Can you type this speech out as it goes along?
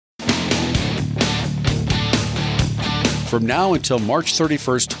From now until March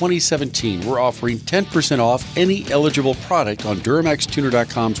 31st, 2017, we're offering 10% off any eligible product on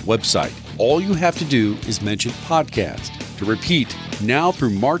DuramaxTuner.com's website. All you have to do is mention podcast. To repeat, now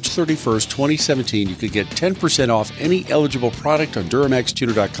through March 31st, 2017, you could get 10% off any eligible product on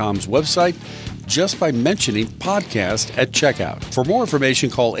DuramaxTuner.com's website just by mentioning podcast at checkout. For more information,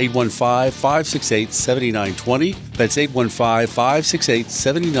 call 815-568-7920. That's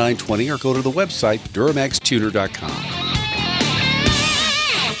 815-568-7920, or go to the website DuramaxTuner.com.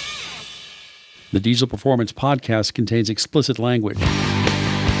 The Diesel Performance Podcast contains explicit language.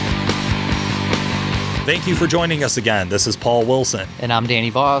 Thank you for joining us again. This is Paul Wilson. And I'm Danny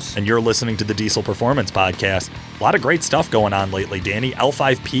Voss. And you're listening to the Diesel Performance Podcast. A lot of great stuff going on lately, Danny.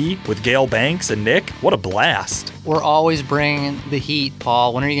 L5P with Gale Banks and Nick. What a blast. We're always bringing the heat,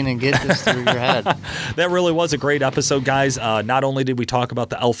 Paul. When are you going to get this through your head? That really was a great episode, guys. Not only did we talk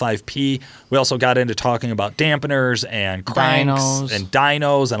about the L5P, we also got into talking about dampeners and cranks and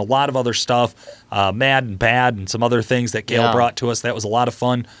dynos and a lot of other stuff. Mad and Bad and some other things that Gale brought to us. That was a lot of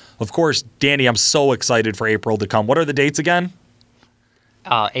fun. Of course, Danny, I'm so excited for April to come. What are the dates again?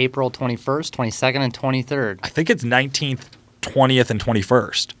 April 21st, 22nd, and 23rd. I think it's 19th, 20th, and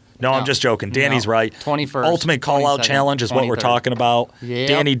 21st. No, I'm just joking. Danny's right. 21st. Ultimate Call-Out Challenge is 23rd. What we're talking about. Yep.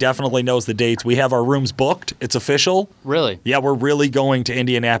 Danny definitely knows the dates. We have our rooms booked. It's official. Really? Yeah, we're really going to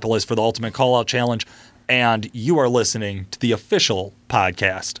Indianapolis for the Ultimate Call-Out Challenge. And you are listening to the official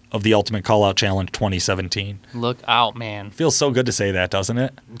podcast of the Ultimate Call-Out Challenge 2017. Look out, man. Feels so good to say that, doesn't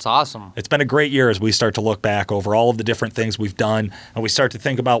it? It's awesome. It's been a great year as we start to look back over all of the different things we've done, and we start to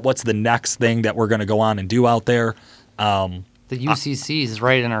think about what's the next thing that we're going to go on and do out there. The UCC is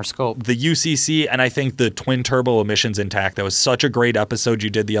right in our scope. The UCC, and I think the twin turbo emissions intact. That was such a great episode you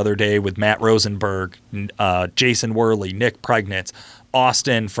did the other day with Matt Rosenberg, Jason Worley, Nick Pregnitz,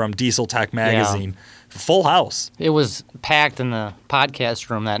 Austin from Diesel Tech Magazine. Yeah. Full house. It was packed in the podcast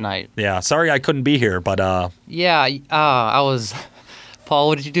room that night. Yeah, sorry I couldn't be here, but I was. Paul,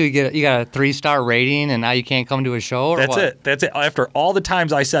 what did you do? You got a 3-star rating, and now you can't come to a show? Or That's what? it. That's it. After all the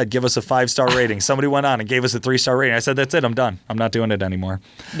times I said, give us a 5-star rating, somebody went on and gave us a 3-star rating. I said, that's it. I'm done. I'm not doing it anymore.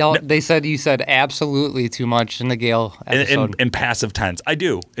 No, they said you said absolutely too much in the Gale episode. In passive tense. I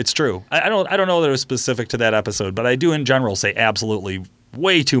do. It's true. I don't know that it was specific to that episode, but I do in general say absolutely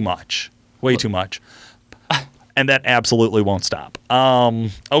way too much. Way too much. And that absolutely won't stop.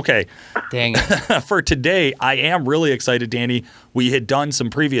 Okay. Dang it. For today, I am really excited, Danny. We had done some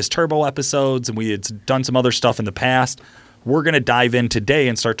previous turbo episodes, and we had done some other stuff in the past. We're going to dive in today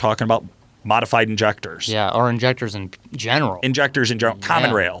and start talking about modified injectors. Yeah, or injectors in general. Injectors in general.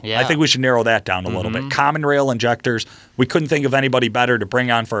 Common rail. Yeah. I think we should narrow that down a little bit. Common rail injectors. We couldn't think of anybody better to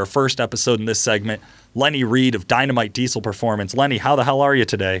bring on for our first episode in this segment. Lenny Reed of Dynamite Diesel Performance. Lenny, how the hell are you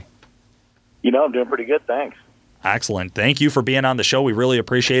today? I'm doing pretty good, thanks. Excellent. Thank you for being on the show. We really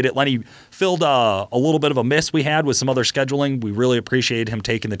appreciate it. Lenny filled a little bit of a miss we had with some other scheduling. We really appreciate him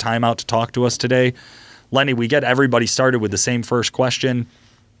taking the time out to talk to us today. Lenny, we get everybody started with the same first question.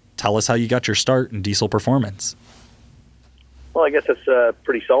 Tell us how you got your start in diesel performance. Well, I guess that's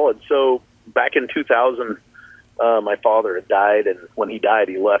pretty solid. So back in 2000, my father had died, and when he died,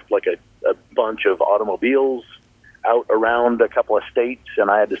 he left like a bunch of automobiles out around a couple of states,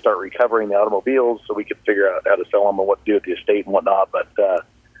 and I had to start recovering the automobiles so we could figure out how to sell them and what to do with the estate and whatnot. But so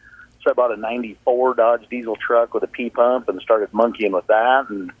I bought a 94 Dodge diesel truck with a P-pump and started monkeying with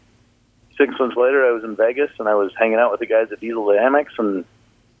that. And 6 months later, I was in Vegas, and I was hanging out with the guys at Diesel Dynamics. And,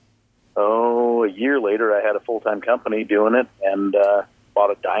 a year later, I had a full-time company doing it and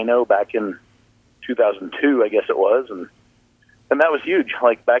bought a dyno back in 2002, I guess it was, and that was huge.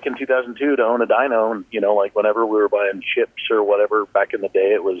 Like back in 2002 to own a dyno, and like whenever we were buying chips or whatever back in the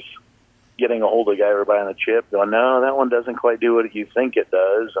day, it was getting a hold of the guy we were buying the chip, going, no, that one doesn't quite do what you think it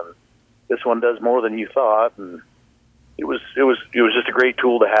does, and this one does more than you thought. And it was just a great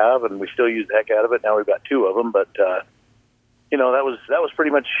tool to have, and we still use the heck out of it. Now we've got 2 of them, but that was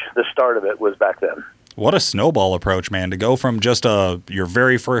pretty much the start of it. Was back then. What a snowball approach, man, to go from just your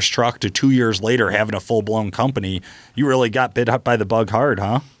very first truck to 2 years later having a full-blown company. You really got bit up by the bug hard,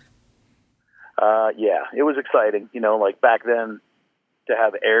 huh? Yeah, it was exciting. Like back then to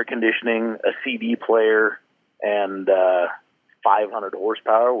have air conditioning, a CD player, and 500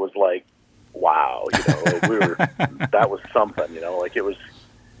 horsepower was like, wow, that was something, like it was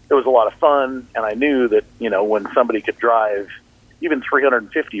a lot of fun. And I knew that, when somebody could drive even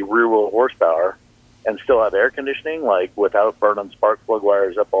 350 rear-wheel horsepower and still have air conditioning, like without burning spark plug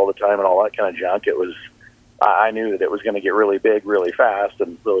wires up all the time and all that kind of junk, I knew that it was going to get really big really fast.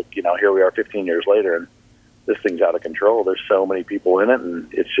 And really, here we are 15 years later, and this thing's out of control. There's so many people in it,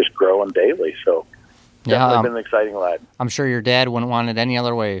 and it's just growing daily. So Definitely been an exciting ride. I'm sure your dad wouldn't want it any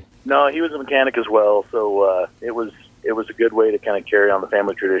other way. No, he was a mechanic as well, so it was a good way to kind of carry on the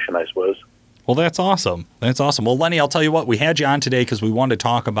family tradition, I suppose. Well, that's awesome. That's awesome. Well, Lenny, I'll tell you what, we had you on today because we wanted to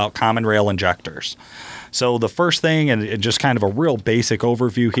talk about common rail injectors. So the first thing, and just kind of a real basic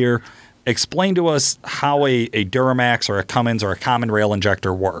overview here, explain to us how a Duramax or a Cummins or a common rail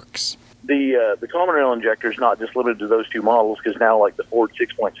injector works. The common rail injector is not just limited to those two models, because now like the Ford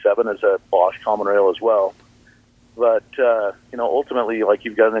 6.7 is a Bosch common rail as well. But ultimately, like,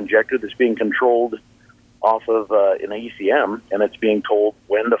 you've got an injector that's being controlled off of an ECM, and it's being told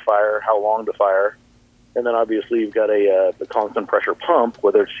when to fire, how long to fire, and then obviously you've got the constant pressure pump,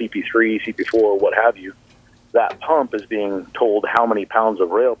 whether it's CP3, CP4, or what have you. That pump is being told how many pounds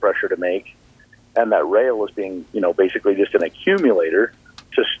of rail pressure to make, and that rail is being, basically just an accumulator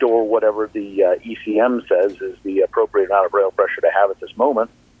to store whatever the ECM says is the appropriate amount of rail pressure to have at this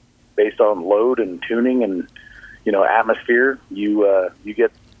moment, based on load and tuning and atmosphere. You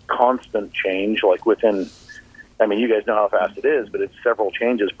get constant change, like within, you guys know how fast it is, but it's several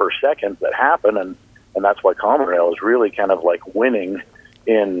changes per second that happen, and that's why common rail is really kind of like winning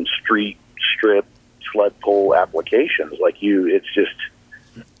in street, strip, sled pull applications. It's just,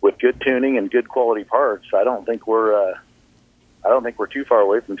 with good tuning and good quality parts, I don't think we're too far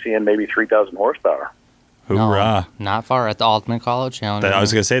away from seeing maybe 3,000 horsepower. Hoorah. No, not far at the Ultimate Callout Challenge. I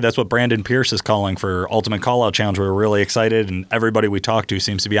was going to say, that's what Brandon Pierce is calling for Ultimate Callout Challenge. We're really excited, and everybody we talk to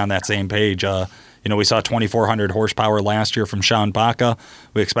seems to be on that same page. We saw 2,400 horsepower last year from Sean Baca.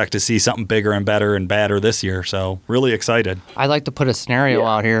 We expect to see something bigger and better and badder this year, so really excited. I'd like to put a scenario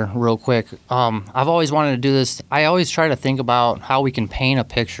out here real quick. I've always wanted to do this. I always try to think about how we can paint a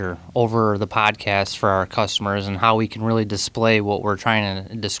picture over the podcast for our customers and how we can really display what we're trying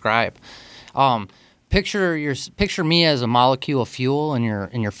to describe. Picture me as a molecule of fuel in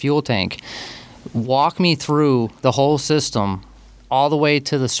your fuel tank. Walk me through the whole system, all the way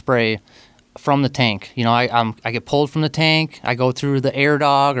to the spray from the tank. I get pulled from the tank. I go through the air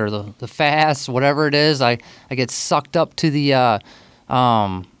dog or the fast, whatever it is. I get sucked up to the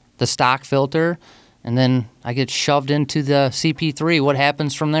stock filter, and then I get shoved into the CP3. What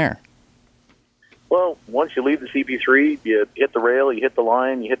happens from there? Well, once you leave the CP3, you hit the rail, you hit the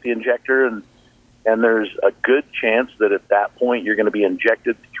line, you hit the injector, and there's a good chance that at that point you're going to be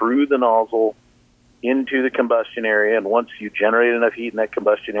injected through the nozzle into the combustion area. And once you generate enough heat in that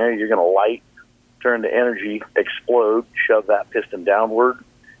combustion area, you're going to light, turn to energy, explode, shove that piston downward,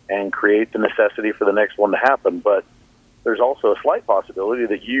 and create the necessity for the next one to happen. But there's also a slight possibility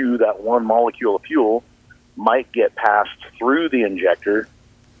that that one molecule of fuel, might get passed through the injector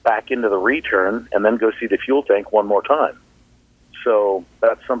back into the return and then go see the fuel tank one more time. So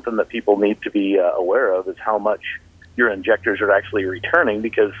that's something that people need to be aware of, is how much your injectors are actually returning,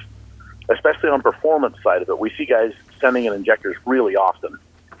 because especially on performance side of it, we see guys sending in injectors really often.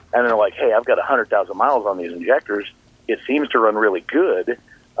 And they're like, hey, I've got 100,000 miles on these injectors. It seems to run really good.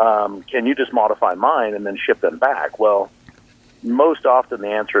 Can you just modify mine and then ship them back? Well, most often the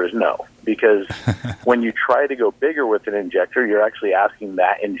answer is no, because when you try to go bigger with an injector, you're actually asking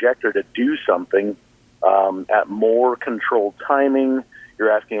that injector to do something at more controlled timing.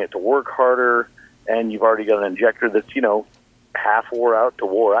 You're asking it to work harder, and you've already got an injector that's, half wore out to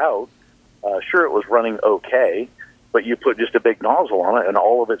wore out. Sure, it was running okay, but you put just a big nozzle on it, and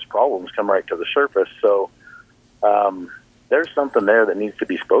all of its problems come right to the surface. So there's something there that needs to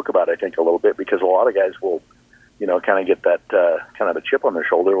be spoke about, I think, a little bit, because a lot of guys will, kind of get that kind of a chip on their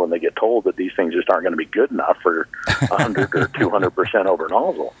shoulder when they get told that these things just aren't going to be good enough for 100 or 200% over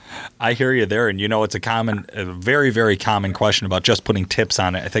nozzle. I hear you there, and it's a very, very common question about just putting tips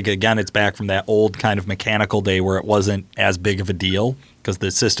on it. I think, again, it's back from that old kind of mechanical day where it wasn't as big of a deal because the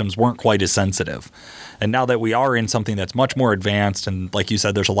systems weren't quite as sensitive. And now that we are in something that's much more advanced, and like you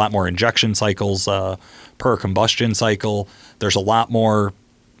said, there's a lot more injection cycles per combustion cycle, there's a lot more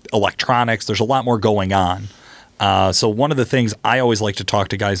electronics, there's a lot more going on. So one of the things I always like to talk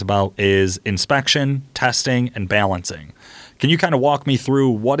to guys about is inspection, testing, and balancing. Can you kind of walk me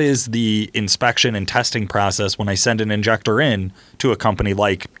through what is the inspection and testing process when I send an injector in to a company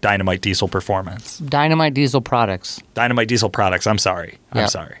like Dynamite Diesel Performance? Dynamite Diesel Products. Dynamite Diesel Products. I'm sorry. Yep. I'm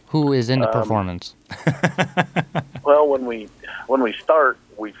sorry. Who is into performance? Well, when we start,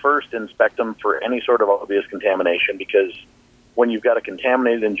 we first inspect them for any sort of obvious contamination, because when you've got a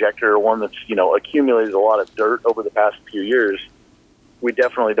contaminated injector or one that's, accumulated a lot of dirt over the past few years, we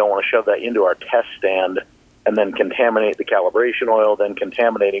definitely don't want to shove that into our test stand and then contaminate the calibration oil, then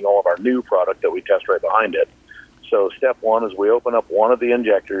contaminating all of our new product that we test right behind it. So step one is we open up one of the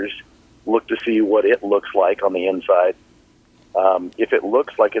injectors, look to see what it looks like on the inside, If it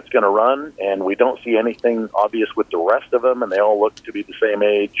looks like it's going to run and we don't see anything obvious with the rest of them and they all look to be the same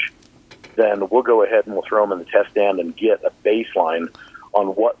age, then we'll go ahead and we'll throw them in the test stand and get a baseline on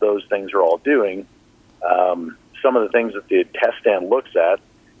what those things are all doing. Some of the things that the test stand looks at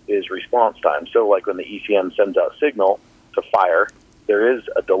is response time. So like when the ECM sends out signal to fire, there is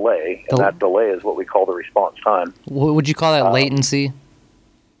a delay, and that delay is what we call the response time. Would you call that latency?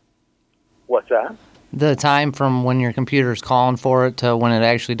 What's that? The time from when your computer's calling for it to when it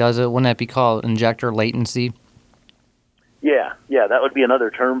actually does it, wouldn't that be called injector latency? Yeah, that would be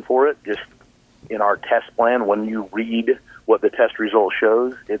another term for it. Just in our test plan, when you read what the test result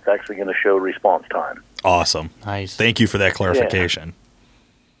shows, it's actually going to show response time. Awesome. Nice. Thank you for that clarification.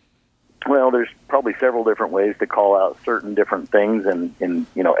 Yeah. Well, there's probably several different ways to call out certain different things in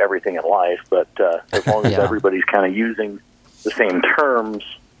everything in life, but as long as everybody's kind of using the same terms,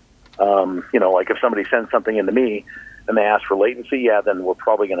 like if somebody sends something into me and they ask for latency, then we're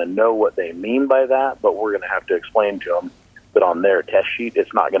probably going to know what they mean by that, but we're going to have to explain to them that on their test sheet,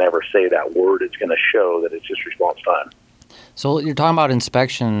 it's not going to ever say that word. It's going to show that it's just response time. So you're talking about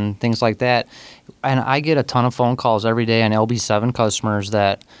inspection, things like that, and I get a ton of phone calls every day on LB7 customers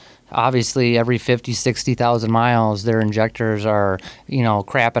that obviously every 50, 60,000 miles, their injectors are,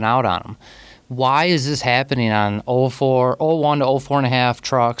 crapping out on them. Why is this happening on 01 to 04.5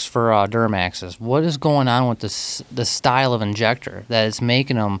 trucks for Duramaxes? What is going on with the style of injector that is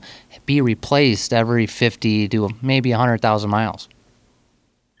making them be replaced every 50 to maybe 100,000 miles?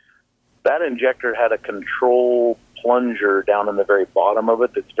 That injector had a control plunger down in the very bottom of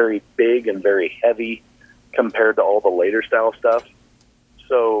it that's very big and very heavy compared to all the later style stuff.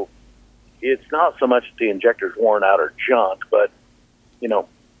 So it's not so much the injector's worn out or junk, but,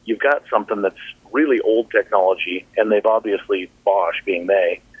 you've got something that's really old technology, and they've obviously, Bosch being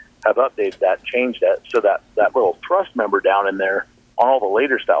they, have updated that, changed that, so that little thrust member down in there on all the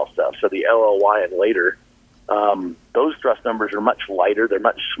later style stuff, so the LLY and later, those thrust members are much lighter, they're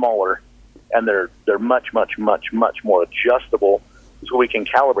much smaller, and they're much, much, much, much more adjustable, so we can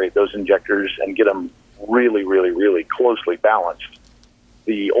calibrate those injectors and get them really, really, really closely balanced.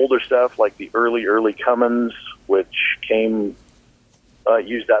 The older stuff, like the early Cummins, which came,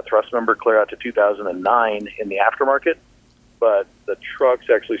 used that thrust member clear out to 2009 in the aftermarket, but the trucks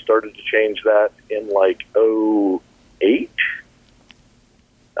actually started to change that in like 08.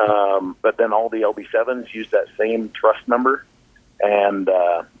 But then all the LB7s use that same thrust member, and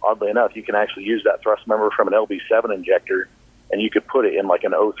oddly enough, you can actually use that thrust member from an LB7 injector, and you could put it in like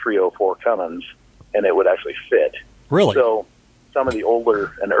an 03, 04 Cummins, and it would actually fit. Really? So some of the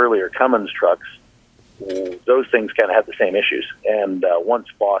older and earlier Cummins trucks, those things kind of have the same issues. And once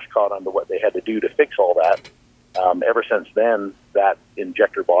Bosch caught on to what they had to do to fix all that, ever since then, that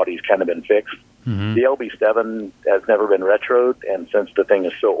injector body's kind of been fixed. Mm-hmm. The LB7 has never been retroed, and since the thing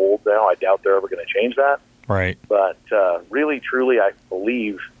is so old now, I doubt they're ever going to change that. Right. But really, truly, I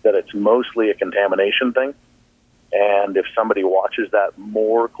believe that it's mostly a contamination thing. And if somebody watches that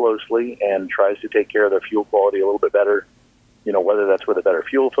more closely and tries to take care of their fuel quality a little bit better, whether that's with a better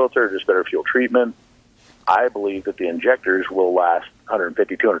fuel filter or just better fuel treatment, I believe that the injectors will last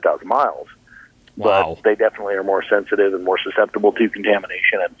 150, 200,000 miles. Wow. But they definitely are more sensitive and more susceptible to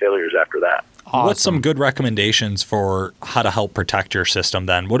contamination and failures after that. Awesome. What's some good recommendations for how to help protect your system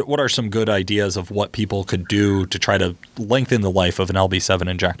then? What are some good ideas of what people could do to try to lengthen the life of an LB7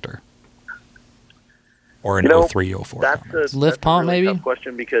 injector? Or an 03, 04? That's lift pump, really maybe? Tough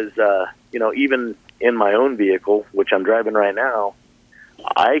question because, even in my own vehicle, which I'm driving right now,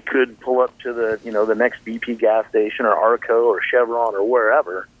 I could pull up to the next BP gas station or Arco or Chevron or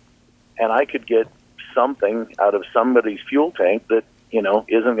wherever, and I could get something out of somebody's fuel tank that,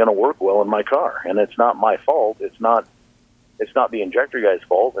 isn't going to work well in my car. And it's not my fault. It's not the injector guy's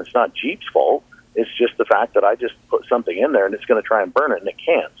fault. It's not Jeep's fault. It's just the fact that I just put something in there and it's going to try and burn it, and it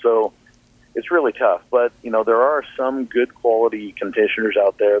can't. So it's really tough. But, there are some good quality conditioners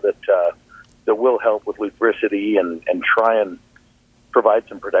out there that will help with lubricity and try and provide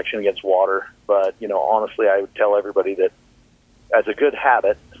some protection against water. But, honestly, I would tell everybody that as a good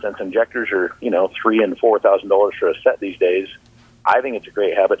habit, since injectors are, $3,000 and $4,000 for a set these days, I think it's a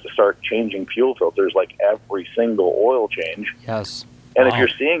great habit to start changing fuel filters like every single oil change. Yes. And if you're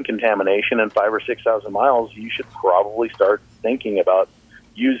seeing contamination in 5,000 or 6,000 miles, you should probably start thinking about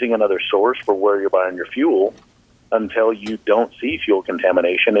using another source for where you're buying your fuel until you don't see fuel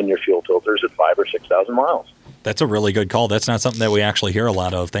contamination in your fuel filters at 5,000 or 6,000 miles. That's a really good call. That's not something that we actually hear a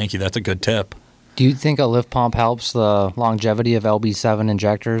lot of. Thank you. That's a good tip. Do you think a lift pump helps the longevity of LB7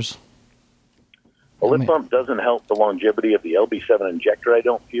 injectors? A lift pump doesn't help the longevity of the LB7 injector, I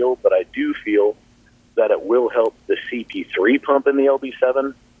don't feel, but I do feel that it will help the CP3 pump in the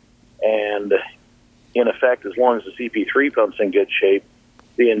LB7. And in effect, as long as the CP3 pump's in good shape,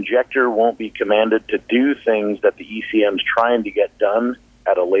 the injector won't be commanded to do things that the ECM's trying to get done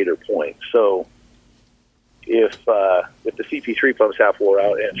at a later point. So if the CP3 pump's half wore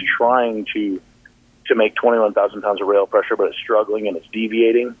out and it's trying to make 21,000 pounds of rail pressure, but it's struggling and it's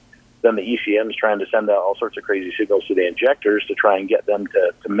deviating, then the ECM is trying to send out all sorts of crazy signals to the injectors to try and get them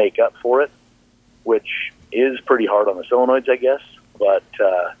to make up for it, which is pretty hard on the solenoids, I guess. But,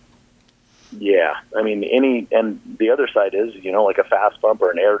 yeah, I mean, and the other side is, like a fast pump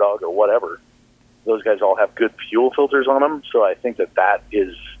or an air dog or whatever, those guys all have good fuel filters on them. So I think that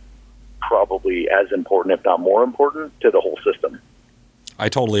is probably as important, if not more important, to the whole system. I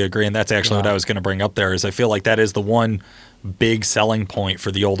totally agree, and that's actually what I was going to bring up there, is I feel like that is the one big selling point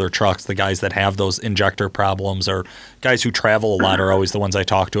for the older trucks. The guys that have those injector problems, or guys who travel a lot, are always the ones I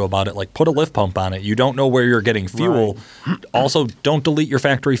talk to about it. Like, put a lift pump on it. You don't know where you're getting fuel. Right. Also, don't delete your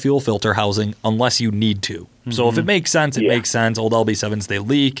factory fuel filter housing unless you need to. Mm-hmm. So if it makes sense, it makes sense. Old LB7s, they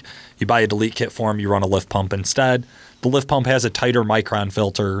leak. You buy a delete kit for them, you run a lift pump instead. The lift pump has a tighter micron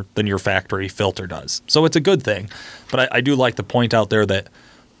filter than your factory filter does. So it's a good thing. But I do like to point out there that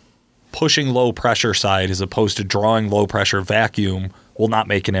pushing low pressure side as opposed to drawing low pressure vacuum will not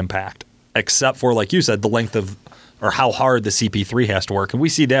make an impact, except for, like you said, the length of, or how hard the CP3 has to work. And we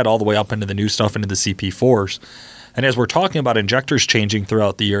see that all the way up into the new stuff, into the CP4s. And as we're talking about injectors changing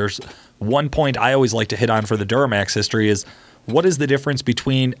throughout the years, one point I always like to hit on for the Duramax history is, what is the difference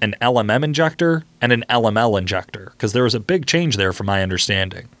between an LMM injector and an LML injector? Because there was a big change there from my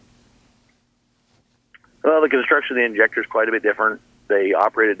understanding. Well, the construction of the injector is quite a bit different. They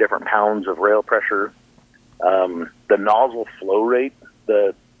operate at different pounds of rail pressure. The nozzle flow rate,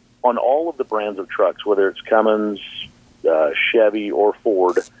 on all of the brands of trucks, whether it's Cummins, Chevy, or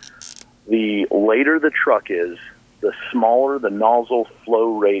Ford, the later the truck is, the smaller the nozzle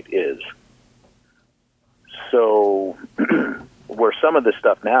flow rate is. So where some of this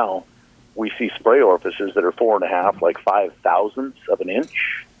stuff now, we see spray orifices that are 4.5, like 0.005 of an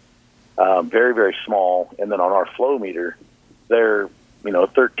inch, very, very small. And then on our flow meter, they're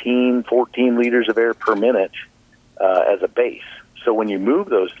 13, 14 liters of air per minute as a base. So when you move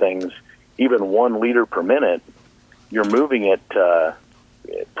those things, even 1 liter per minute, you're moving it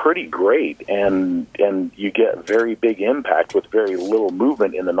pretty great, and you get very big impact with very little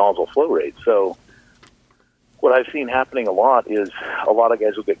movement in the nozzle flow rate. So what I've seen happening a lot is a lot of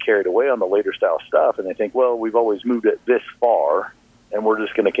guys will get carried away on the later style stuff, and they think, well, we've always moved it this far, and we're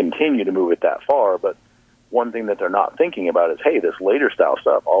just going to continue to move it that far. But one thing that they're not thinking about is, hey, this later style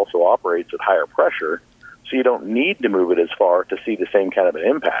stuff also operates at higher pressure, so you don't need to move it as far to see the same kind of an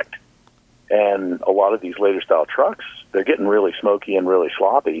impact. And a lot of these later style trucks, they're getting really smoky and really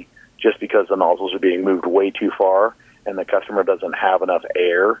sloppy just because the nozzles are being moved way too far and the customer doesn't have enough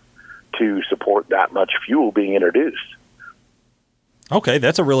air to support that much fuel being introduced. Okay,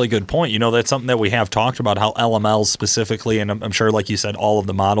 that's a really good point. That's something that we have talked about, how LMLs specifically, and I'm sure, like you said, all of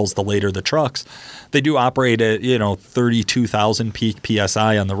the models, the later the trucks, they do operate at, 32,000 peak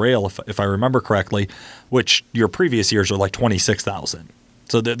PSI on the rail, if I remember correctly, which your previous years are like 26,000.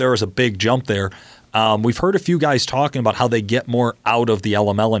 So there was a big jump there. We've heard a few guys talking about how they get more out of the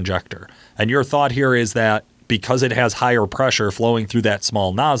LML injector. And your thought here is that because it has higher pressure flowing through that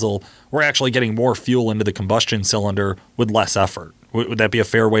small nozzle, we're actually getting more fuel into the combustion cylinder with less effort. Would that be a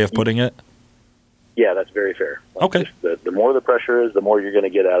fair way of putting it? Yeah, that's very fair. Okay. The more the pressure is, the more you're going to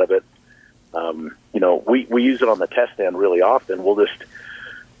get out of it. We use it on the test stand really often.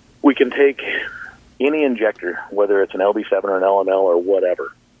 We can take any injector, whether it's an LB7 or an LML or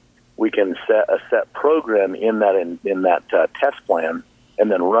whatever. We can set a set program in that test plan and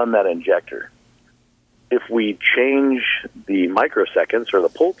then run that injector. If we change the microseconds or the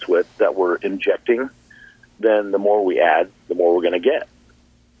pulse width that we're injecting, then the more we add, the more we're going to get.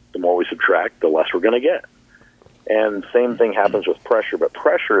 The more we subtract, the less we're going to get. And same thing happens with pressure, but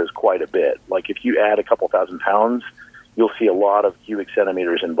pressure is quite a bit. Like if you add a couple thousand pounds, you'll see a lot of cubic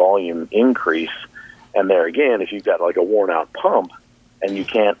centimeters in volume increase. And there again, if you've got like a worn out pump and you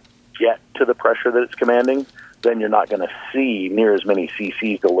can't get to the pressure that it's commanding, then you're not going to see near as many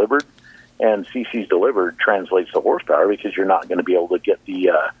cc's delivered. And cc's delivered translates to horsepower because you're not going to be able to get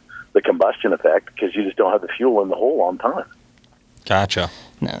the combustion effect because you just don't have the fuel in the hole on time. Gotcha.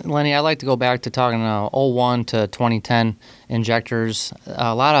 Now, Lenny, I'd like to go back to talking 01 to 2010 injectors.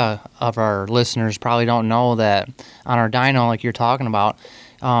 A lot of our listeners probably don't know that on our dyno, like you're talking about,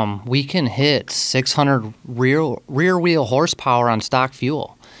 we can hit 600 rear wheel horsepower on stock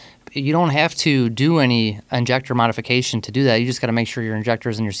fuel. you don't have to do any injector modification to do that. You just got to make sure your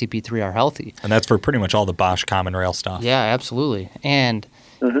injectors and your CP3 are healthy. And that's for pretty much all the Bosch common rail stuff. Yeah, absolutely. And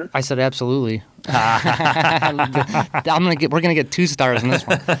I said absolutely. We're gonna get 2 stars in this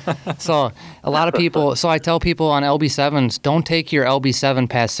one. So a lot of people. So I tell people on LB7s, don't take your LB7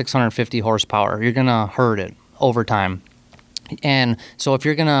 past 650 horsepower. You're gonna hurt it over time. And so if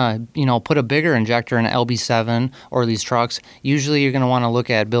you're going to, put a bigger injector in an LB7 or these trucks, usually you're going to want to look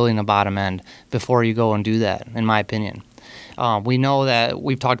at building a bottom end before you go and do that, in my opinion. We know that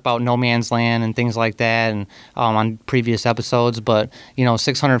we've talked about no man's land and things like that and on previous episodes, but,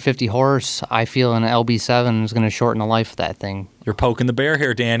 650 horse, I feel an LB7 is going to shorten the life of that thing. You're poking the bear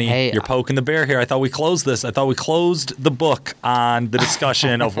here, Danny. Hey, You're poking the bear here. I thought we closed this. I thought we closed the book on the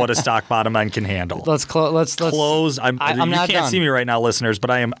discussion of what a stock bottom end can handle. Let's close. I'm you not can't done. see me right now, listeners, but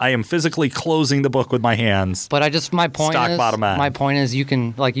I am physically closing the book with my hands. But my point is you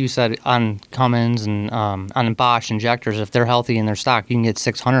can, like you said, on Cummins and on Bosch injectors, if they're healthy in their stock, you can get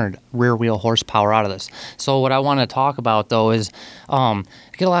 600 rear wheel horsepower out of this. So what I want to talk about though is I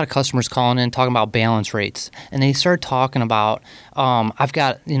get a lot of customers calling in talking about balance rates, and they start talking about I've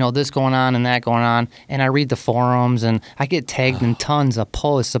got this going on and that going on, and I read the forums and I get tagged in tons of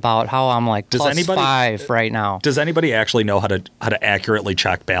posts about how I'm like +5 right now. Does anybody actually know how to accurately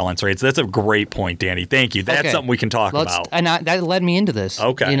check balance rates? That's a great point, Danny. Thank you. That's something we can talk about. And that led me into this.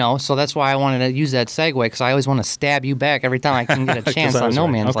 Okay. So that's why I wanted to use that segue, because I always want to stab you back every time I can get a chance on no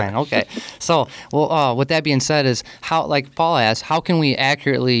man's land. Okay. So with that being said, is how, like Paul asked, how can we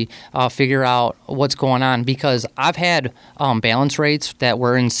accurately figure out what's going on? Because I've had balance rates that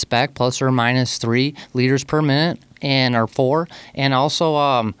were in spec ±3 liters per minute or 4, and also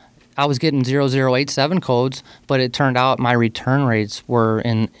I was getting 0087 codes, but it turned out my return rates were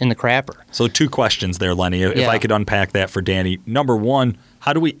in the crapper. So 2 questions there, Lenny, if I could unpack that for Danny. Number 1,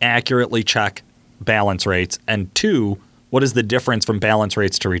 how do we accurately check balance rates? And 2, what is the difference from balance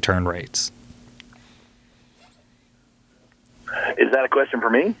rates to return rates? Is that a question for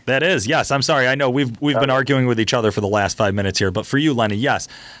me? That is, yes. I'm sorry. I know we've been arguing with each other for the last 5 minutes here, but for you, Lenny, yes.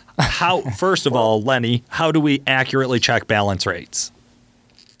 First of all, Lenny, how do we accurately check balance rates?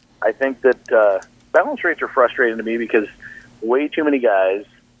 I think that balance rates are frustrating to me because way too many guys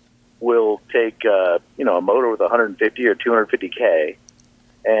will take a motor with 150 or 250K,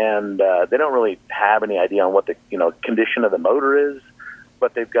 and they don't really have any idea on what the condition of the motor is,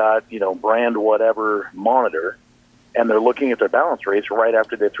 but they've got brand whatever monitor, and they're looking at their balance rates right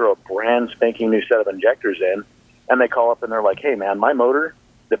after they throw a brand spanking new set of injectors in, and they call up and they're like, "Hey man, my motor,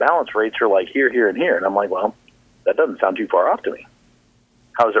 the balance rates are like here, here, and here," and I'm like, "Well, that doesn't sound too far off to me.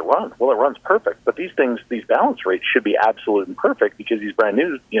 How does it run?" "Well, it runs perfect, but these balance rates should be absolute and perfect because these brand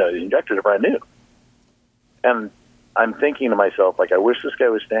new, the injectors are brand new." And I'm thinking to myself, like, I wish this guy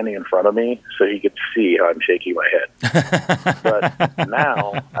was standing in front of me so he could see how I'm shaking my head. But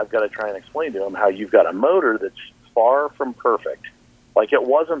now I've got to try and explain to him how you've got a motor that's far from perfect. Like, it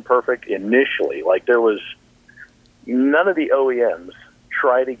wasn't perfect initially. Like, there was none of the OEMs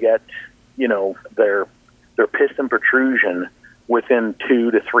try to get, their piston protrusion within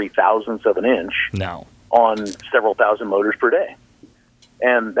 2 to 3 thousandths of an inch on several thousand motors per day.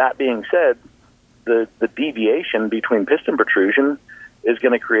 And that being said, the deviation between piston protrusion is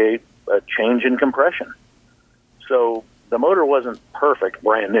going to create a change in compression. So the motor wasn't perfect,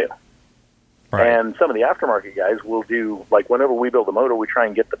 brand new. Right. And some of the aftermarket guys will do, like, whenever we build a motor, we try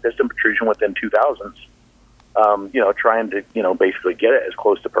and get the piston protrusion within 2 thousandths, trying to, basically get it as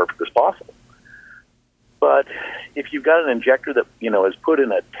close to perfect as possible. But if you've got an injector that, is put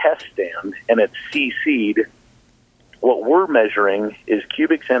in a test stand and it's CC'd, what we're measuring is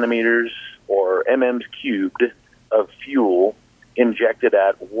cubic centimeters or mm's cubed of fuel injected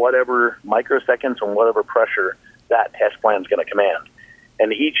at whatever microseconds and whatever pressure that test plan is going to command.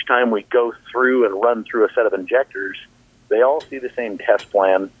 And each time we go through and run through a set of injectors, they all see the same test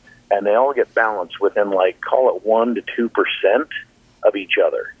plan, and they all get balanced within, like, call it 1 to 2% of each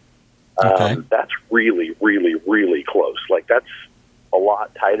other. Okay. That's really, really, really close. Like, that's a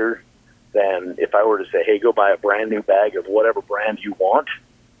lot tighter than if I were to say, hey, go buy a brand new bag of whatever brand you want,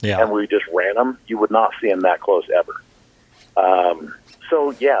 and we just ran them. You would not see them that close ever.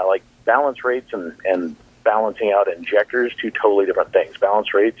 Like, balance rates and balancing out injectors, 2 totally different things.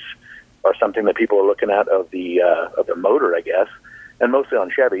 Balance rates are something that people are looking at of the motor, I guess, and mostly on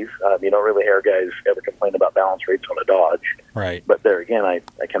Chevys. You don't really hear guys ever complain about balance rates on a Dodge. Right. But there again, I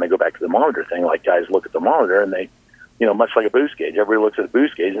kind of go back to the monitor thing. Like, guys look at the monitor and they, much like a boost gauge, everybody looks at a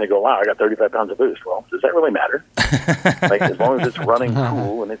boost gauge and they go, wow, I got 35 pounds of boost. Well, does that really matter? Like, as long as it's running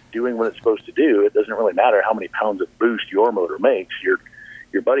cool and it's doing what it's supposed to do, it doesn't really matter how many pounds of boost your motor makes. You're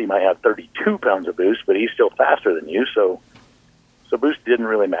your buddy might have 32 pounds of boost, but he's still faster than you. So boost didn't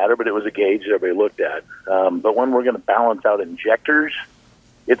really matter, but it was a gauge that everybody looked at. But when we're going to balance out injectors,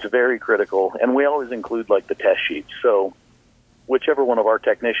 it's very critical, and we always include like the test sheets. So whichever one of our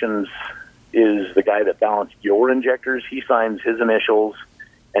technicians is the guy that balanced your injectors, he signs his initials,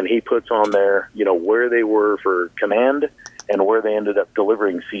 and he puts on there, where they were for command and where they ended up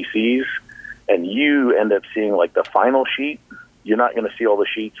delivering CCs, and you end up seeing like the final sheet. You're not going to see all the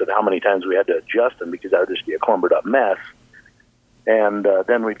sheets of how many times we had to adjust them, because that would just be a clumbered up mess. And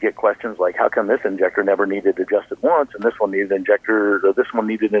then we'd get questions like, how come this injector never needed adjusted once, and this one needed injector, or this one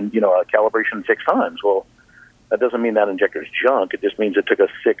needed a calibration 6 times? Well, that doesn't mean that injector's junk. It just means it took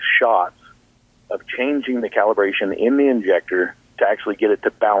us 6 shots of changing the calibration in the injector to actually get it to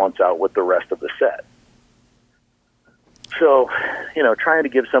balance out with the rest of the set. So, trying to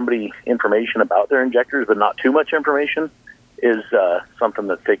give somebody information about their injectors, but not too much information, is something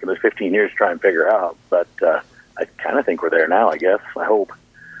that's taken us 15 years to try and figure out. But I kind of think we're there now, I guess. I hope.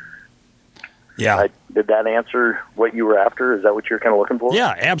 Yeah. Did that answer what you were after? Is that what you're kind of looking for?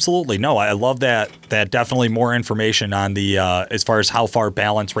 Yeah, absolutely. No, I love that. That definitely more information on the as far as how far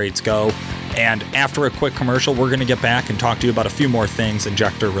balance rates go. And after a quick commercial, we're going to get back and talk to you about a few more things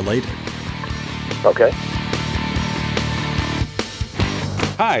injector related. Okay.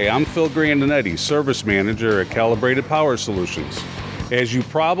 Hi, I'm Phil Grandinetti, Service Manager at Calibrated Power Solutions. As you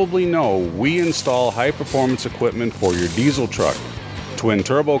probably know, we install high-performance equipment for your diesel truck. Twin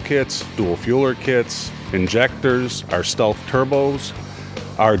turbo kits, dual fueler kits, injectors, our stealth turbos,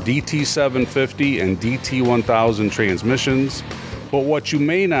 our DT750 and DT1000 transmissions. But what you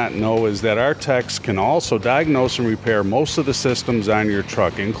may not know is that our techs can also diagnose and repair most of the systems on your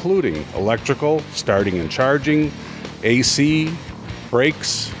truck, including electrical, starting and charging, AC,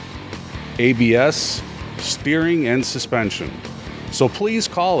 brakes, ABS, steering, and suspension. So please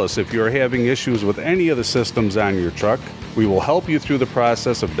call us if you're having issues with any of the systems on your truck. We will help you through the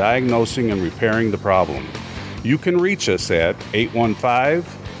process of diagnosing and repairing the problem. You can reach us at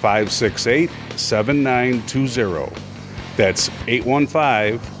 815-568-7920. That's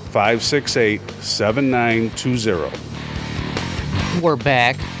 815-568-7920. We're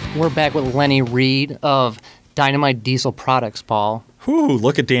back. We're back with Lenny Reed of Dynamite Diesel Products, Paul. Whew,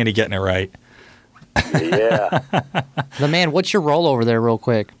 look at Danny getting it right. Yeah. The man, what's your role over there real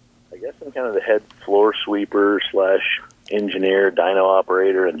quick? I guess I'm kind of the head floor sweeper / engineer, dyno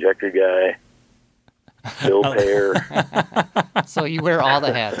operator, injector guy, bill payer. So you wear all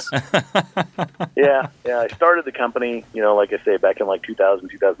the hats. Yeah. I started the company, like I say, back in like 2000,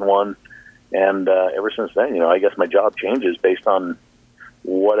 2001. And ever since then, I guess my job changes based on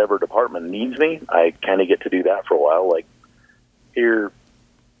whatever department needs me. I kind of get to do that for a while. Like here,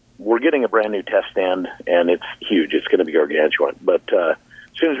 we're getting a brand new test stand, and it's huge. It's going to be gargantuan. But as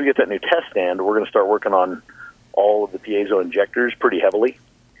soon as we get that new test stand, we're going to start working on all of the piezo injectors pretty heavily.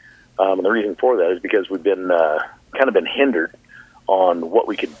 And the reason for that is because we've been kind of been hindered on what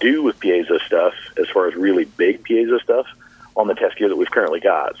we could do with piezo stuff, as far as really big piezo stuff, on the test gear that we've currently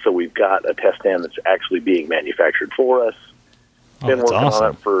got. So we've got a test stand that's actually being manufactured for us. Been working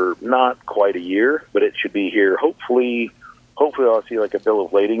on it for not quite a year, but it should be here hopefully I'll see like a bill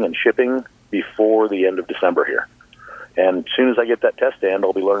of lading and shipping before the end of December here. And as soon as I get that test stand,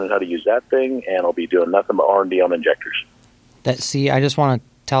 I'll be learning how to use that thing, and I'll be doing nothing but R&D on injectors. I just want to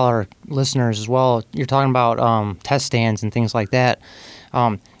tell our listeners as well, you're talking about test stands and things like that.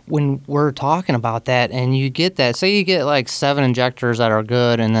 When we're talking about that and you get that, say you get like 7 injectors that are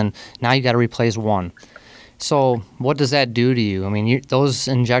good, and then now you got to replace 1. So what does that do to you? I mean, those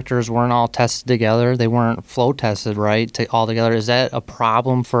injectors weren't all tested together. They weren't flow tested, right, all together. Is that a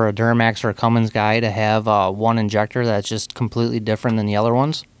problem for a Duramax or a Cummins guy to have one injector that's just completely different than the other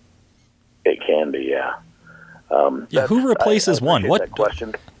ones? It can be, yeah. Who replaces one? What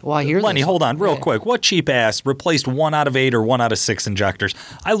question? Well, I hear Lenny, this. hold on real quick. What cheap ass replaced 1 out of 8 or 1 out of 6 injectors?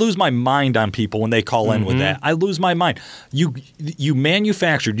 I lose my mind on people when they call in with that. I lose my mind. You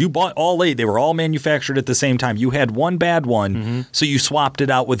manufactured, you bought all 8. They were all manufactured at the same time. You had 1 bad one, so you swapped it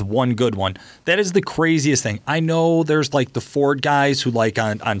out with 1 good one. That is the craziest thing. I know there's like the Ford guys who like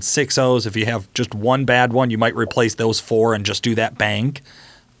on 6.0s, if you have just 1 bad one, you might replace those 4 and just do that bank.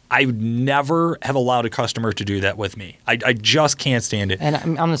 I would never have allowed a customer to do that with me. I just can't stand it. And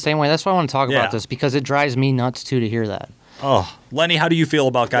I'm the same way. That's why I want to talk about this, because it drives me nuts, too, to hear that. Oh, Lenny, how do you feel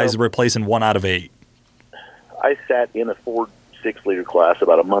about guys replacing 1 out of 8? I sat in a Ford 6-liter class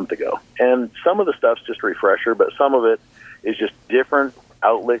about a month ago, and some of the stuff's just a refresher, but some of it is just different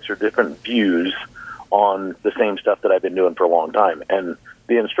outlooks or different views on the same stuff that I've been doing for a long time. And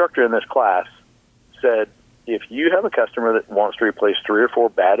the instructor in this class said, if you have a customer that wants to replace 3 or 4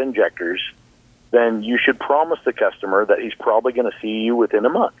 bad injectors, then you should promise the customer that he's probably going to see you within a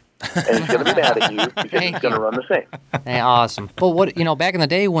month. And he's going to be mad at you because he's going to run the same. Hey, awesome. But what, back in the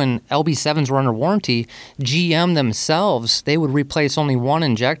day when LB7s were under warranty, GM themselves, they would replace only one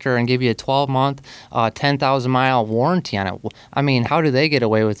injector and give you a 12-month, 10,000-mile warranty on it. I mean, how do they get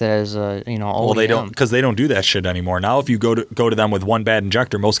away with it as a, OEM? Well, they don't, because they don't do that shit anymore. Now, if you go to them with one bad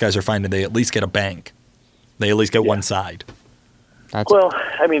injector, most guys are finding they at least get a bank. They at least get one side. Well,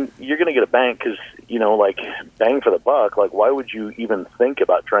 I mean, you're going to get a bank because, bang for the buck. Like, why would you even think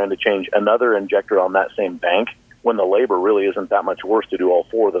about trying to change another injector on that same bank when the labor really isn't that much worse to do all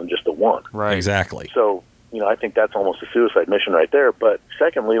 4 than just the one? Right. Exactly. So, I think that's almost a suicide mission right there. But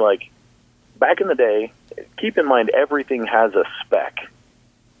secondly, back in the day, keep in mind everything has a spec.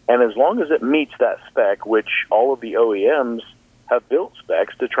 And as long as it meets that spec, which all of the OEMs have built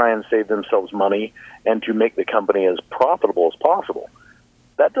specs to try and save themselves money and to make the company as profitable as possible.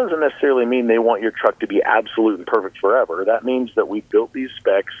 That doesn't necessarily mean they want your truck to be absolute and perfect forever. That means that we built these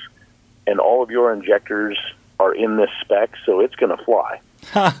specs and all of your injectors are in this spec, so it's going to fly.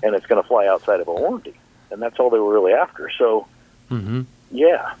 And it's going to fly outside of a warranty. And that's all they were really after. So,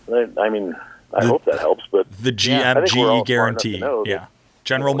 yeah, I mean, I hope that helps. But the GMG guarantee. Yeah.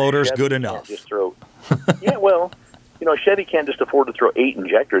 General Motors, good enough. Just throw, yeah, well, Chevy can't just afford to throw 8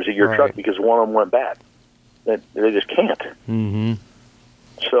 injectors at your truck because one of them went bad. They just can't. Mm-hmm.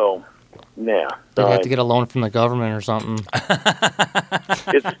 So, yeah. They have to get a loan from the government or something.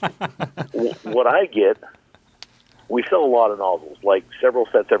 What I get, we sell a lot of nozzles, like several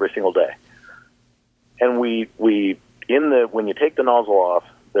sets every single day. And when you take the nozzle off,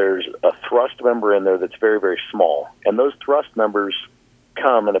 there's a thrust member in there that's very, very small. And those thrust members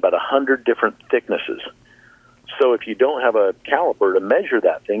come in about 100 different thicknesses. So if you don't have a caliper to measure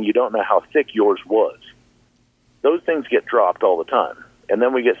that thing, you don't know how thick yours was. Those things get dropped all the time. And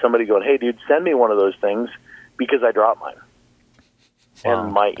then we get somebody going, hey, dude, send me one of those things because I dropped mine. Wow.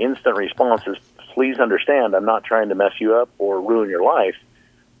 And my instant response is, please understand, I'm not trying to mess you up or ruin your life,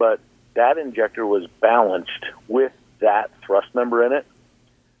 but that injector was balanced with that thrust member in it.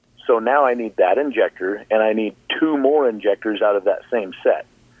 So now I need that injector, and I need 2 more injectors out of that same set.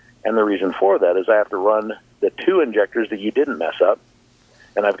 And the reason for that is I have to run the 2 injectors that you didn't mess up,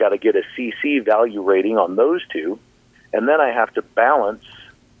 and I've got to get a CC value rating on those 2, and then I have to balance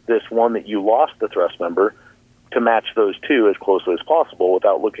this one that you lost the thrust member to match those 2 as closely as possible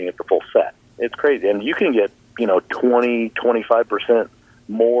without looking at the full set. It's crazy. And you can get, 20-25%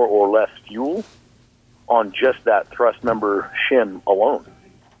 more or less fuel on just that thrust member shim alone.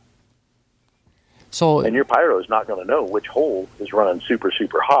 And your pyro is not going to know which hole is running super,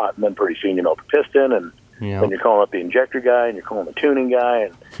 super hot, and then pretty soon you melt the piston, and then you're calling up the injector guy, and you're calling the tuning guy,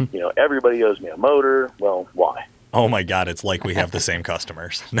 and everybody owes me a motor. Well, why? Oh my God, it's like we have the same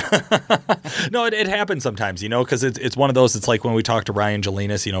customers. No, it happens sometimes, because it's one of those. It's like when we talk to Ryan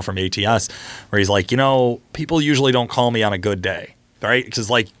Jelinas, from ATS, where he's like, people usually don't call me on a good day, right?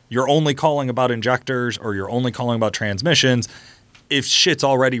 Because you're only calling about injectors or you're only calling about transmissions if shit's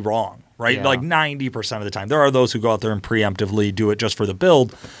already wrong. Right? Yeah. 90% of the time. There are those who go out there and preemptively do it just for the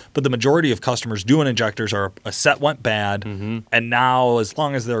build, but the majority of customers doing injectors are a set went bad, and now as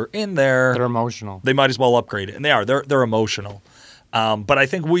long as they're in there, they're emotional. They might as well upgrade it, and they are. They're emotional. But I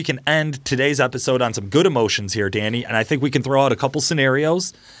think we can end today's episode on some good emotions here, Danny, and I think we can throw out a couple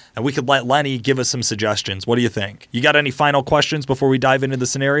scenarios, and we could let Lenny give us some suggestions. What do you think? You got any final questions before we dive into the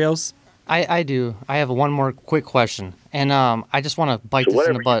scenarios? I do. I have one more quick question, and I just want to bite this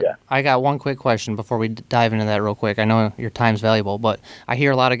in the butt. I got one quick question before we dive into that real quick. I know your time's valuable, but I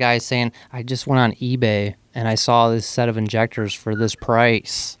hear a lot of guys saying, I just went on eBay and I saw this set of injectors for this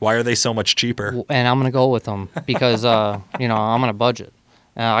price. Why are they so much cheaper? And I'm going to go with them because, I'm on a budget.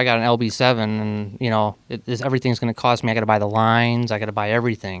 I got an LB7, and, everything's going to cost me. I got to buy the lines. I got to buy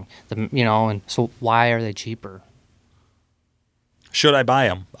everything. And so why are they cheaper? Should I buy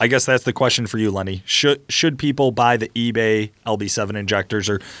them? I guess that's the question for you, Lenny. Should people buy the eBay LB7 injectors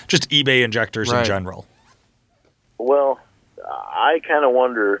or just eBay injectors in general? Well, I kind of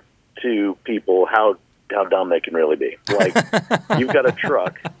wonder to people how dumb they can really be. You've got a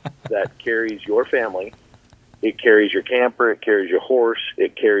truck that carries your family. It carries your camper. It carries your horse.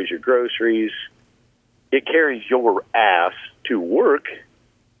 It carries your groceries. It carries your ass to work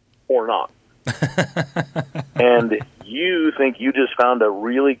or not. And you think you just found a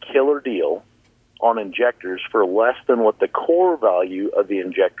really killer deal on injectors for less than what the core value of the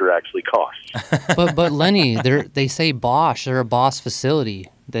injector actually costs. But Lenny, they say Bosch. They're a Bosch facility.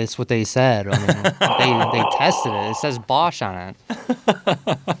 That's what they said. I mean, they tested it. It says Bosch on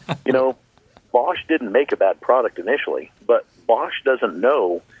it. Bosch didn't make a bad product initially, but Bosch doesn't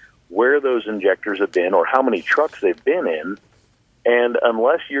know where those injectors have been or how many trucks they've been in. And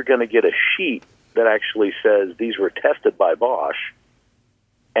unless you're going to get a sheet that actually says these were tested by Bosch,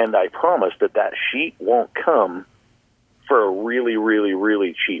 and I promise that that sheet won't come for a really, really,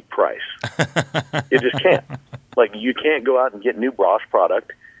 really cheap price. You just can't. Like, you can't go out and get new Bosch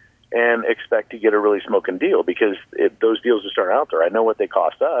product and expect to get a really smoking deal, because those deals just aren't out there. I know what they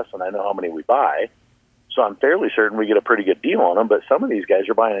cost us, and I know how many we buy, so I'm fairly certain we get a pretty good deal on them. But some of these guys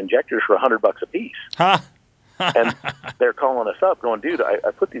are buying injectors for $100 a piece. Huh? And they're calling us up going, dude,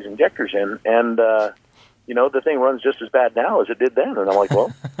 I put these injectors in, and the thing runs just as bad now as it did then. And I'm like,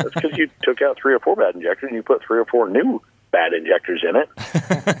 well, that's because you took out 3 or 4 bad injectors and you put 3 or 4 new bad injectors in it.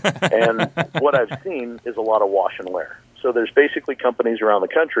 And what I've seen is a lot of wash and wear. So there's basically companies around the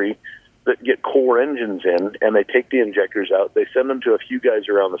country that get core engines in, and they take the injectors out. They send them to a few guys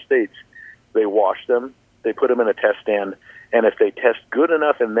around the States. They wash them. They put them in a test stand. And if they test good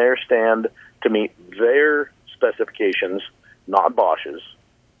enough in their stand to meet their specifications, not Bosch's,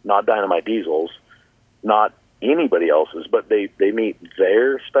 not Dynamite Diesel's, not anybody else's, but they meet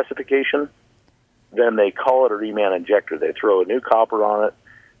their specification, then they call it a reman injector. They throw a new copper on it.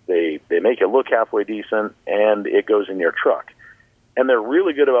 They make it look halfway decent, and it goes in your truck. And they're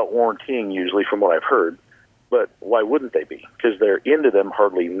really good about warrantying, usually, from what I've heard. But why wouldn't they be? Because they're into them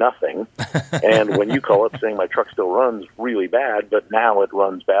hardly nothing. And when you call up saying my truck still runs really bad, but now it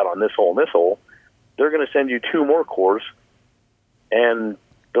runs bad on this hole and this hole, they're going to send you 2 more cores, and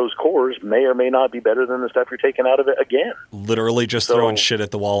those cores may or may not be better than the stuff you're taking out of it again. Literally just throwing shit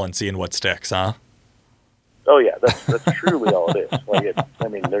at the wall and seeing what sticks, huh? Oh yeah, that's truly all it is.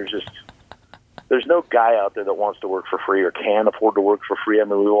 There's no guy out there that wants to work for free or can afford to work for free. I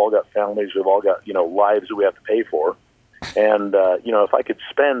mean, we've all got families, we've all got lives that we have to pay for, and if I could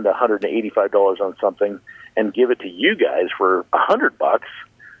spend $185 on something and give it to you guys for $100,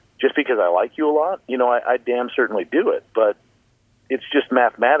 just because I like you a lot, I damn certainly do it. But it's just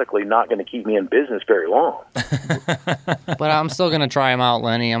mathematically not going to keep me in business very long. But I'm still going to try them out,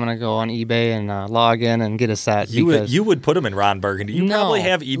 Lenny. I'm going to go on eBay and log in and get a set. You would put them in Ron Burgundy. You probably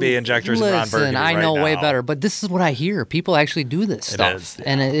have eBay injectors in Ron Burgundy I know right way now. better. But this is what I hear. People actually do this stuff. Is, yeah.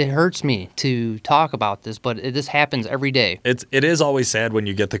 And it hurts me to talk about this, but this happens every day. It is always sad when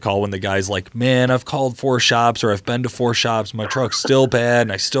you get the call when the guy's like, man, I've called 4 shops or I've been to 4 shops. My truck's still bad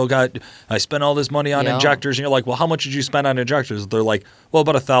and I spent all this money on injectors. And you're like, well, how much did you spend on injectors? They're like, well,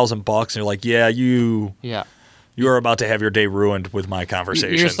 about $1,000. And you're like, you are about to have your day ruined with my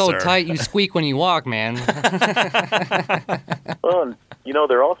conversation. You're so sir. tight, you squeak when you walk, man. Well,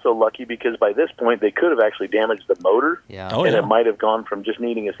 they're also lucky because by this point they could have actually damaged the motor. Yeah. Oh, and yeah. it might have gone from just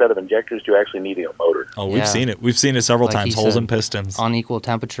needing a set of injectors to actually needing a motor. Oh, we've seen it. We've seen it several times. Holes in pistons. Unequal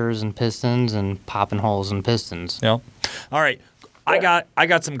temperatures in pistons and popping holes in pistons. Yeah. All right. I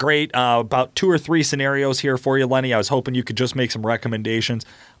got some great about 2 or 3 scenarios here for you, Lenny. I was hoping you could just make some recommendations.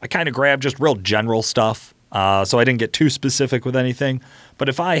 I kind of grabbed just real general stuff, so I didn't get too specific with anything. But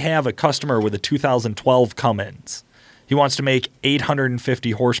if I have a customer with a 2012 Cummins, he wants to make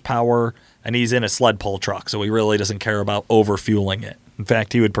 850 horsepower, and he's in a sled pull truck, so he really doesn't care about overfueling it. In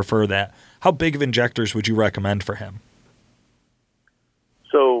fact, he would prefer that. How big of injectors would you recommend for him?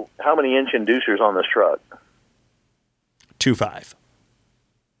 So how many inch inducers on this truck? 2.5.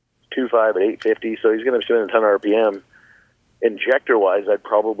 2.5 at 850, so he's going to be spending a ton of RPM. Injector-wise, I'd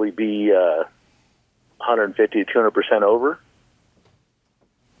probably be 150 to 200% over.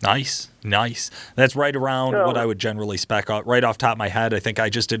 Nice. That's right around what I would generally spec out. Right off the top of my head, I think I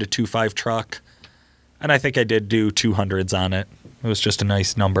just did a 2.5 truck, and I think I did do 200s on it. It was just a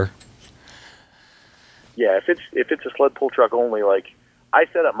nice number. Yeah, if it's a sled pull truck only, like I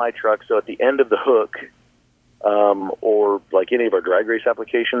set up my truck so at the end of the hook, or like any of our drag race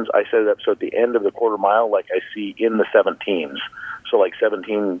applications, I set it up so at the end of the quarter mile, like I see in the 17s. So like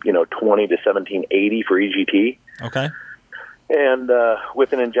 1720 to 1780 for EGT. Okay. And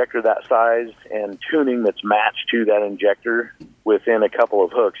with an injector that size and tuning that's matched to that injector, within a couple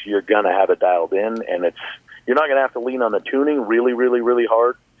of hooks, you're going to have it dialed in, and you're not going to have to lean on the tuning really, really, really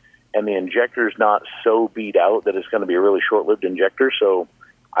hard, and the injector's not so beat out that it's going to be a really short-lived injector. So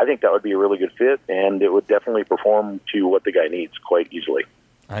I think that would be a really good fit, and it would definitely perform to what the guy needs quite easily.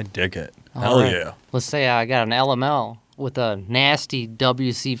 I dig it. All right. Yeah. Let's say I got an LML with a nasty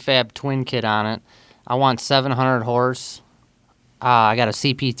WC Fab twin kit on it. I want 700 horse. I got a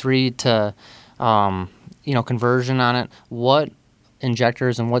CP3 to, conversion on it. What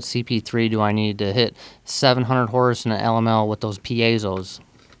injectors and what CP3 do I need to hit 700 horse in an LML with those Piezos?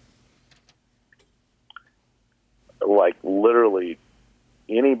 Like literally,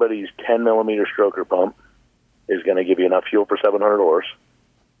 anybody's 10 millimeter stroker pump is going to give you enough fuel for 700 horse,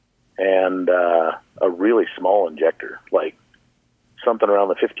 and a really small injector, like something around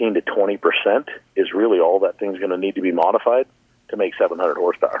the 15 to 20% is really all that thing's going to need to be modified to make 700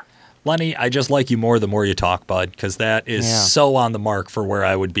 horsepower. Lenny, I just like you more the more you talk, bud, because that is so on the mark for where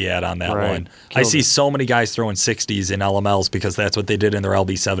I would be at on that one. I see so many guys throwing 60s in LMLs because that's what they did in their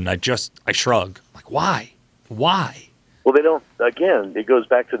LB7. I shrug. Like, why? Why? Well, they don't, again, it goes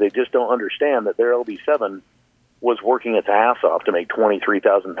back to they just don't understand that their LB7 was working its ass off to make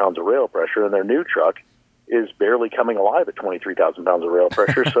 23,000 pounds of rail pressure, and their new truck is barely coming alive at 23,000 pounds of rail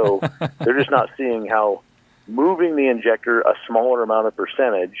pressure. So they're just not seeing how moving the injector a smaller amount of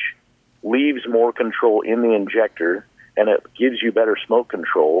percentage leaves more control in the injector, and it gives you better smoke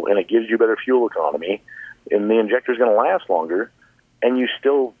control, and it gives you better fuel economy, and the injector is going to last longer, and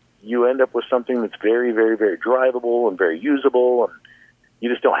you end up with something that's very, very, very drivable and very usable, and you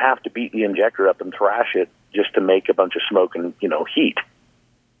just don't have to beat the injector up and thrash it just to make a bunch of smoke and, heat.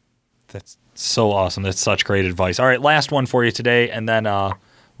 That's so awesome. That's such great advice. All right, last one for you today, and then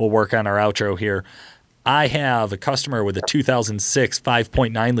we'll work on our outro here. I have a customer with a 2006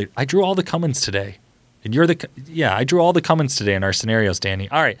 5.9 liter. I drew all the Cummins today. And I drew all the Cummins today in our scenarios, Danny.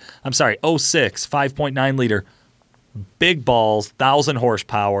 All right, I'm sorry, 06 5.9 liter. Big balls, 1,000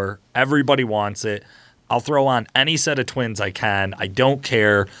 horsepower. Everybody wants it. I'll throw on any set of twins I can. I don't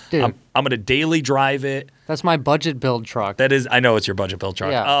care. Dude. I'm going to daily drive it. That's my budget build truck. That is, I know it's your budget build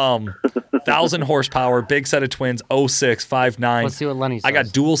truck. Yeah. 1,000 horsepower, big set of twins, 06, 5.9. Let's see what Lenny says. I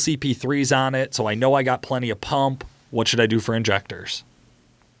got dual CP3s on it, so I know I got plenty of pump. What should I do for injectors?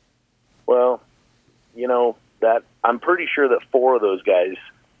 Well, that I'm pretty sure that 4 of those guys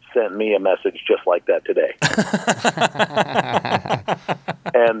sent me a message just like that today.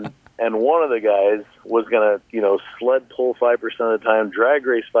 And one of the guys was going to, sled pull 5% of the time, drag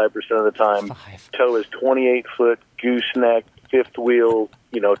race 5% of the time, tow his 28-foot gooseneck, fifth wheel,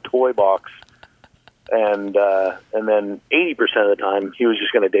 toy box, and then 80% of the time he was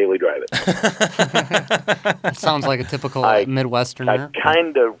just going to daily drive it. That sounds like a typical Midwesterner. I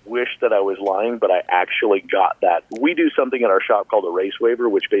kind of wish that I was lying, but I actually got that. We do something in our shop called a race waiver,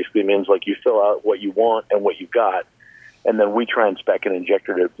 which basically means like you fill out what you want and what you've got, and then we try and spec an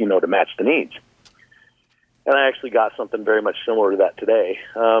injector to match the needs. And I actually got something very much similar to that today.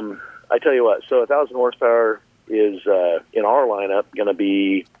 I tell you what, so 1,000 horsepower is in our lineup going to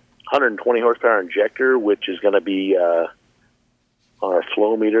be 120 horsepower injector, which is going to be on our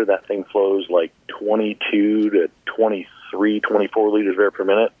flow meter. That thing flows like 22 to 23, 24 liters of air per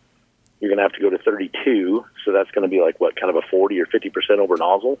minute. You're going to have to go to 32, so that's going to be like kind of a 40 or 50% over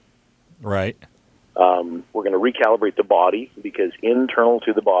nozzle. Right. We're going to recalibrate the body because internal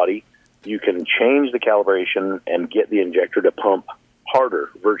to the body, you can change the calibration and get the injector to pump harder,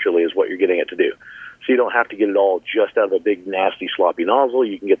 virtually, is what you're getting it to do. So you don't have to get it all just out of a big, nasty, sloppy nozzle.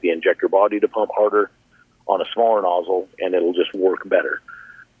 You can get the injector body to pump harder on a smaller nozzle, and it'll just work better.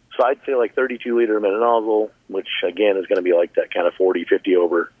 So I'd say like 32-liter a minute nozzle, which, again, is going to be like that kind of 40, 50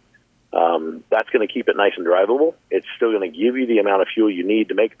 over. That's going to keep it nice and drivable. It's still going to give you the amount of fuel you need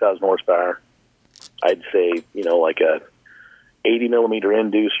to make 1,000 horsepower. I'd say, like a 80-millimeter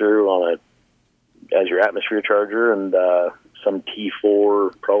inducer as your atmosphere charger, and some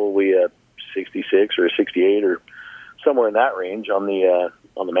T4, probably a 66 or a 68 or somewhere in that range on the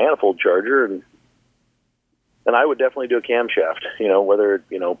manifold charger, and I would definitely do a camshaft. Whether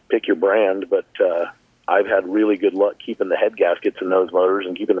pick your brand, but I've had really good luck keeping the head gaskets in those motors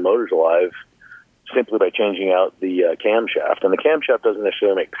and keeping the motors alive simply by changing out the camshaft. And the camshaft doesn't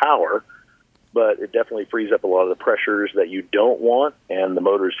necessarily make power, but it definitely frees up a lot of the pressures that you don't want, and the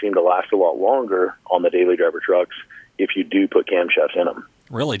motors seem to last a lot longer on the daily driver trucks if you do put camshafts in them.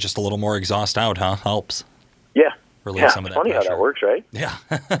 Really, just a little more exhaust out, huh? Helps. Yeah. Relieve some of that funny pressure. How that works, right? Yeah.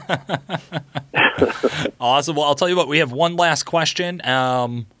 Awesome. Well, I'll tell you what, we have one last question.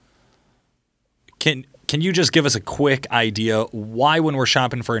 Can you just give us a quick idea why, when we're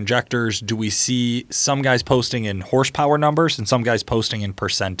shopping for injectors, do we see some guys posting in horsepower numbers and some guys posting in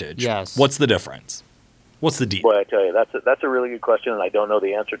percentage? Yes. What's the difference? What's the deal? Well, I tell you, that's a really good question, and I don't know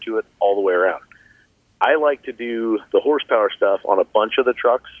the answer to it all the way around. I like to do the horsepower stuff on a bunch of the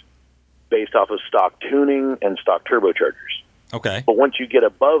trucks based off of stock tuning and stock turbochargers. Okay. But once you get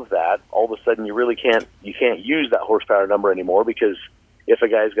above that, all of a sudden you really can't use that horsepower number anymore, because if a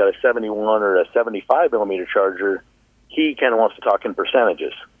guy's got a 71 or a 75 millimeter charger, he kind of wants to talk in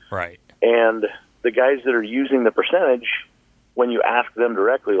percentages. Right. And the guys that are using the percentage, when you ask them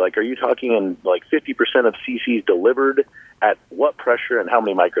directly, like, are you talking in like 50% of CCs delivered at what pressure and how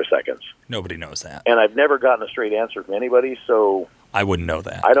many microseconds? Nobody knows that. And I've never gotten a straight answer from anybody, so I wouldn't know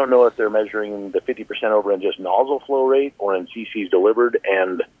that. I don't know if they're measuring the 50% over in just nozzle flow rate or in cc's delivered,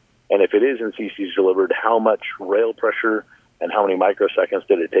 and if it is in cc's delivered, how much rail pressure and how many microseconds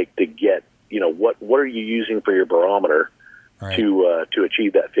did it take to get, what are you using for your barometer to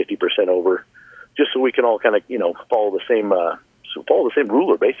achieve that 50% over, just so we can all kind of, follow the same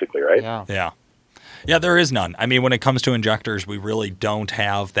ruler, basically, right? Yeah. Yeah, there is none. I mean, when it comes to injectors, we really don't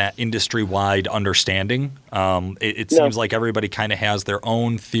have that industry-wide understanding. It seems like everybody kind of has their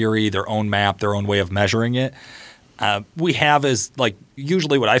own theory, their own map, their own way of measuring it. We have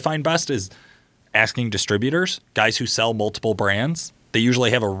usually what I find best is asking distributors, guys who sell multiple brands. They usually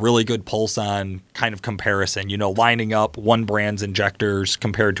have a really good pulse on kind of comparison, lining up one brand's injectors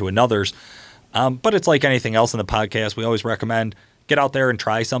compared to another's. But it's like anything else in the podcast. We always recommend get out there and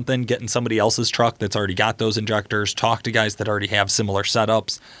try something, get in somebody else's truck that's already got those injectors, talk to guys that already have similar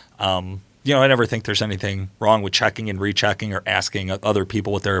setups. I never think there's anything wrong with checking and rechecking or asking other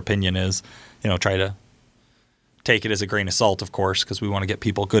people what their opinion is. Try to take it as a grain of salt, of course, because we want to get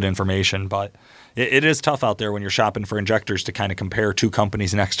people good information. But it is tough out there when you're shopping for injectors to kind of compare two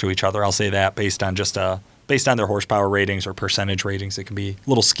companies next to each other. I'll say that based on their horsepower ratings or percentage ratings, it can be a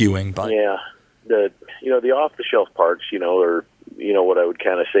little skewing. But yeah, the off-the-shelf parts, or what I would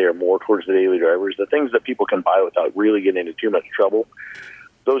kind of say are more towards the daily drivers, the things that people can buy without really getting into too much trouble,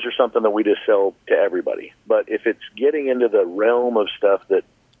 those are something that we just sell to everybody. But if it's getting into the realm of stuff that,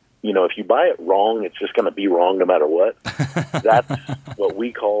 if you buy it wrong, it's just going to be wrong no matter what. That's what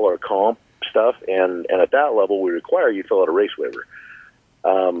we call our comp stuff, and at that level, we require you fill out a race waiver.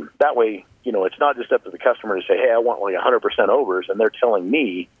 That way, it's not just up to the customer to say, hey, I want 100% overs, and they're telling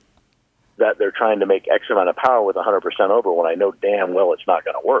me that they're trying to make X amount of power with 100% over when I know damn well it's not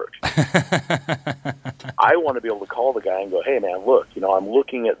going to work. I want to be able to call the guy and go, hey, man, look, I'm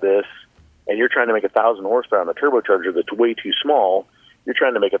looking at this, and you're trying to make 1,000 horsepower on a turbocharger that's way too small. You're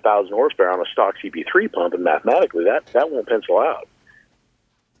trying to make 1,000 horsepower on a stock CP3 pump, and mathematically that won't pencil out.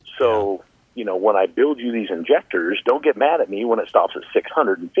 So, when I build you these injectors, don't get mad at me when it stops at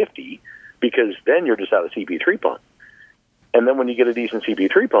 650, because then you're just out of CP3 pump. And then when you get a decent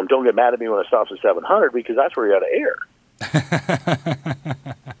CP3 pump, don't get mad at me when it stops at 700, because that's where you're out of air.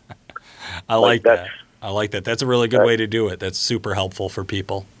 I like that. I like that. That's a really good way to do it. That's super helpful for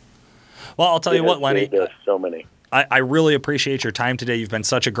people. Well, I'll tell you what, Lenny. There's so many. I really appreciate your time today. You've been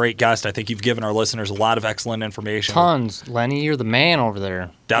such a great guest. I think you've given our listeners a lot of excellent information. Tons. Lenny, you're the man over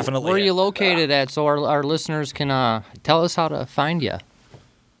there. Definitely. Where are you located at so our listeners can tell us how to find you?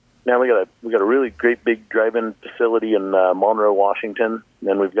 Now we got a really great big drive-in facility in Monroe, Washington. And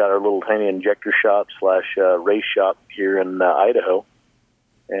then we've got our little tiny injector shop / race shop here in Idaho.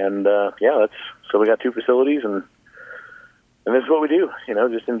 And so we got two facilities, and this is what we do.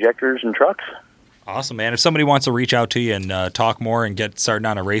 Just injectors and trucks. Awesome, man. If somebody wants to reach out to you and talk more and get started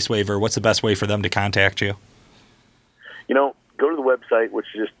on a race waiver, what's the best way for them to contact you? Go to the website, which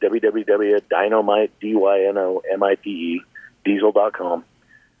is just www.dynamite, diesel.com.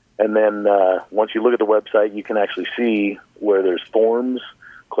 And then once you look at the website, you can actually see where there's forms.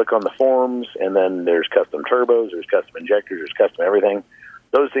 Click on the forms, and then there's custom turbos, there's custom injectors, there's custom everything.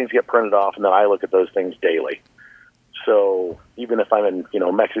 Those things get printed off, and then I look at those things daily. So even if I'm in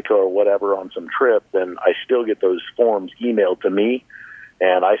Mexico or whatever on some trip, then I still get those forms emailed to me,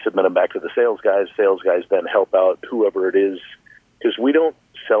 and I submit them back to the sales guys. Sales guys then help out whoever it is, because we don't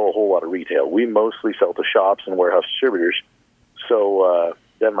sell a whole lot of retail. We mostly sell to shops and warehouse distributors. So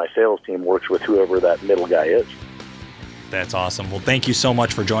then my sales team works with whoever that middle guy is. That's awesome. Well, thank you so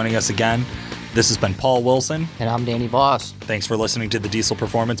much for joining us again. This has been Paul Wilson. And I'm Danny Voss. Thanks for listening to the Diesel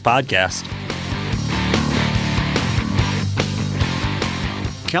Performance Podcast.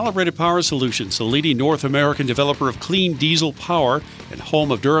 Calibrated Power Solutions, the leading North American developer of clean diesel power and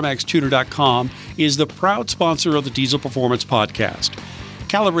home of DuramaxTuner.com, is the proud sponsor of the Diesel Performance Podcast.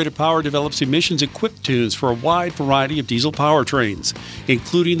 Calibrated Power develops emissions-equipped tunes for a wide variety of diesel powertrains,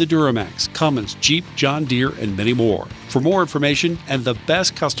 including the Duramax, Cummins, Jeep, John Deere, and many more. For more information and the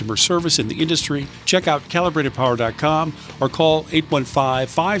best customer service in the industry, check out calibratedpower.com or call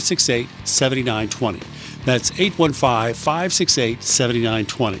 815-568-7920. That's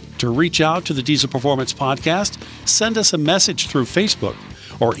 815-568-7920. To reach out to the Diesel Performance Podcast, send us a message through Facebook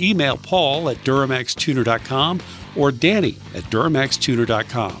or email Paul at DuramaxTuner.com or Danny at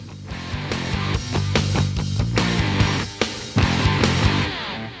DuramaxTuner.com.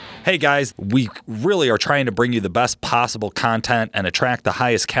 Hey guys, we really are trying to bring you the best possible content and attract the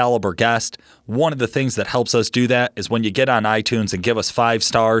highest caliber guest. One of the things that helps us do that is when you get on iTunes and give us 5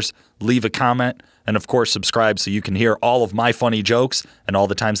 stars, leave a comment, and of course subscribe so you can hear all of my funny jokes and all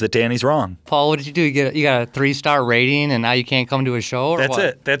the times that Danny's wrong. Paul, what did you do? You got a 3-star rating and now you can't come to a show? Or That's what?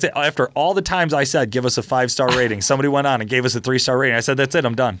 it. That's it. After all the times I said give us a 5-star rating, somebody went on and gave us a 3-star rating. I said, that's it.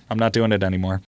 I'm done. I'm not doing it anymore.